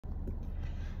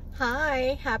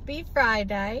Hi, happy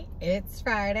Friday. It's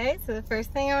Friday, so the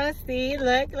first thing I want to see,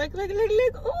 look.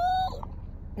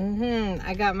 Ooh!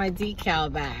 I got my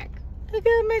decal back.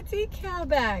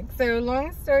 So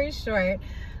long story short,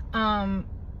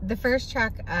 the first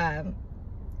truck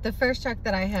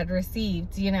that I had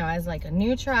received, you know, as like a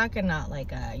new truck and not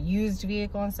like a used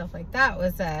vehicle and stuff like that,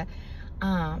 was a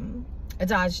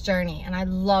Dodge Journey, and I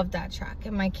loved that truck.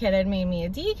 And my kid had made me a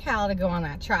decal to go on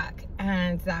that truck,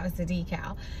 and that was the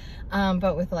decal,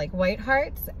 but with like white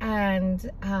hearts,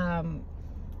 and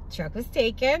truck was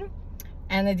taken,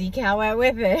 and the decal went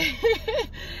with it.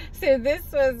 So this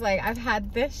was like, I've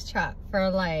had this truck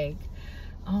for like,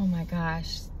 oh my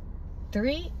gosh,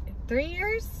 three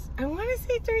years. I want to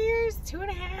say 3 years,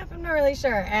 2.5. I'm not really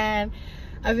sure. And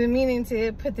I've been meaning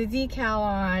to put the decal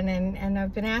on, and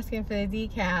I've been asking for the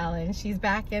decal, and she's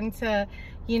back into,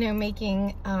 you know,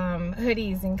 making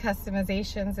hoodies and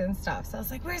customizations and stuff. So I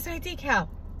was like, where's my decal?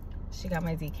 She got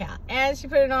my decal and she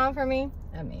put it on for me.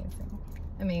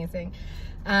 Amazing.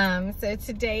 So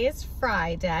today is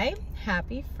Friday.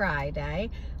 Happy Friday.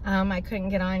 I couldn't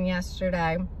get on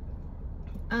yesterday.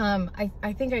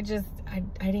 I think I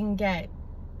didn't get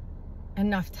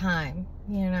enough time,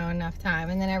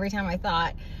 and then every time I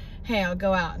thought, hey, I'll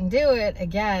go out and do it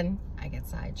again, I get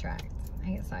sidetracked.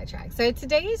 So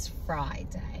today is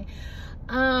Friday.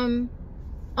 On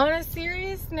a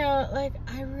serious note, like,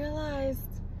 I realized,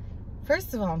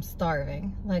 first of all, I'm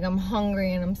starving. Like, I'm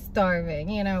hungry and I'm starving,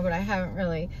 but I haven't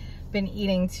really been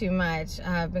eating too much.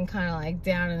 I've been kind of like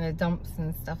down in the dumps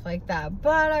and stuff like that,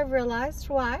 but I realized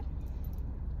why.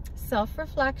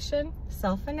 Self-reflection,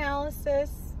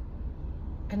 self-analysis,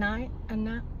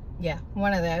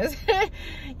 one of those.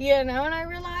 And I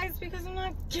realized, because I'm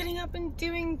not getting up and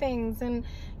doing things, and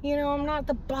I'm not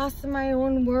the boss of my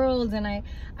own world, and I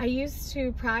used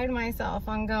to pride myself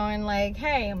on going like,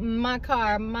 hey, my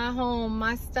car, my home,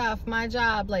 my stuff, my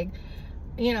job, like,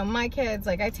 my kids,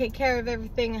 like, I take care of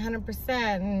everything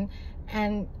 100%,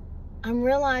 and I'm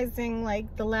realizing,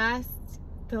 like, the last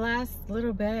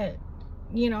little bit,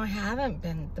 I haven't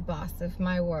been the boss of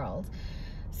my world.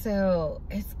 So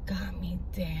it's got me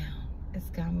down,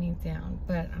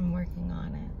 but I'm working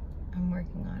on it.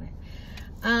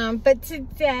 But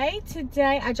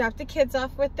today I dropped the kids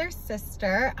off with their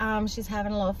sister. She's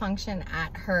having a little function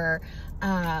at her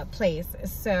place.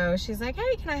 So she's like,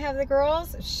 hey, can I have the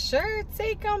girls? Sure,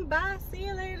 take them, bye, see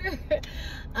you later.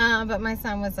 But my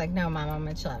son was like, no, Mom, I'm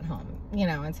gonna chill at home,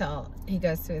 until he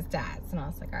goes to his dad's. And I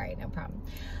was like, all right, no problem.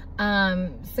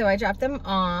 So I dropped them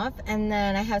off, and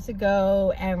then I had to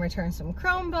go and return some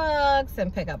Chromebooks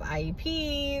and pick up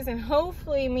IEPs and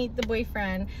hopefully meet the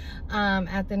boyfriend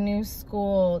at the new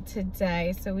school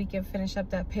today, so we can finish up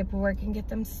that paperwork and get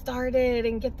them started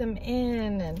and get them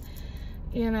in, and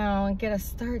and get a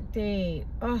start date.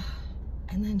 Oh,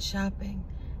 and then shopping.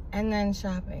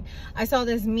 I saw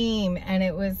this meme, and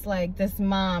it was like this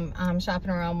mom shopping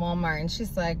around Walmart, and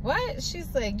she's like, what?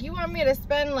 She's like, you want me to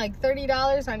spend like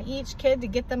 $30 on each kid to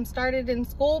get them started in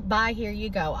school? Bye, here you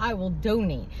go. I will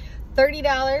donate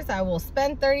 $30. I will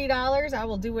spend $30. I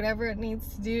will do whatever it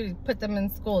needs to do to put them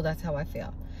in school. That's how I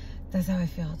feel.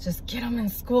 Just get them in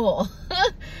school.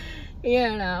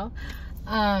 So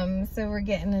we're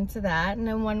getting into that, and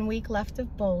then 1 week left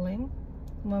of bowling.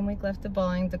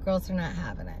 The girls are not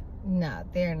having it. No,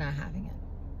 they're not having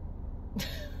it.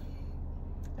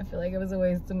 I feel like it was a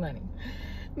waste of money,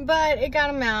 but it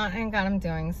got them out and got them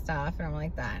doing stuff, and I'm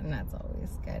like that, and that's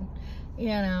always good,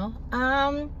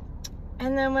 and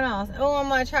then what else? Oh, I'm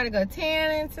gonna try to go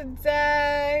tanning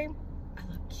today. I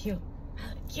look cute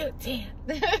tan.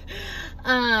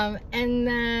 And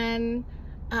then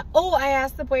I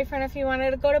asked the boyfriend if he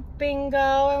wanted to go to bingo.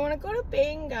 I want to go to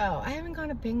bingo. I haven't gone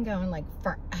to bingo in like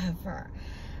forever.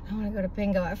 I want to go to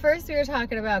bingo. At first we were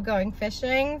talking about going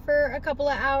fishing for a couple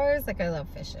of hours. Like, I love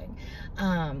fishing.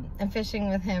 And fishing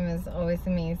with him is always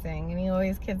amazing. And he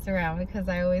always kids around because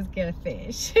I always get a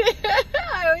fish.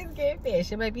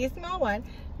 It might be a small one,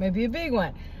 might be a big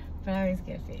one, but I always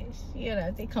get fish.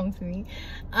 They come to me.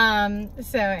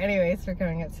 So anyways, we're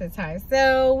going up to the time.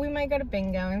 So we might go to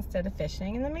bingo instead of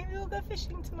fishing, and then maybe we'll go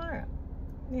fishing tomorrow.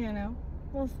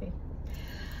 We'll see.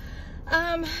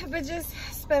 But just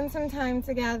spend some time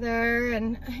together,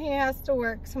 and he has to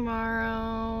work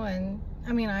tomorrow, and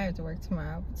I mean, I have to work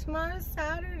tomorrow, but tomorrow's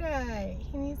Saturday.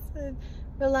 He needs to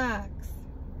relax.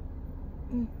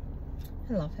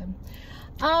 I love him.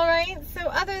 All right, so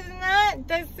other than that,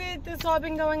 that's it. That's all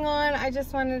been going on. I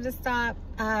just wanted to stop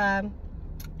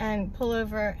and pull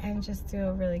over and just do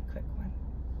a really quick one.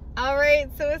 All right,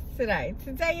 so it's today.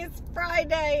 Today is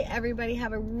Friday. Everybody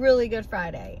have a really good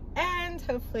Friday. And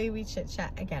hopefully we chit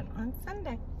chat again on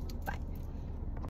Sunday. Bye.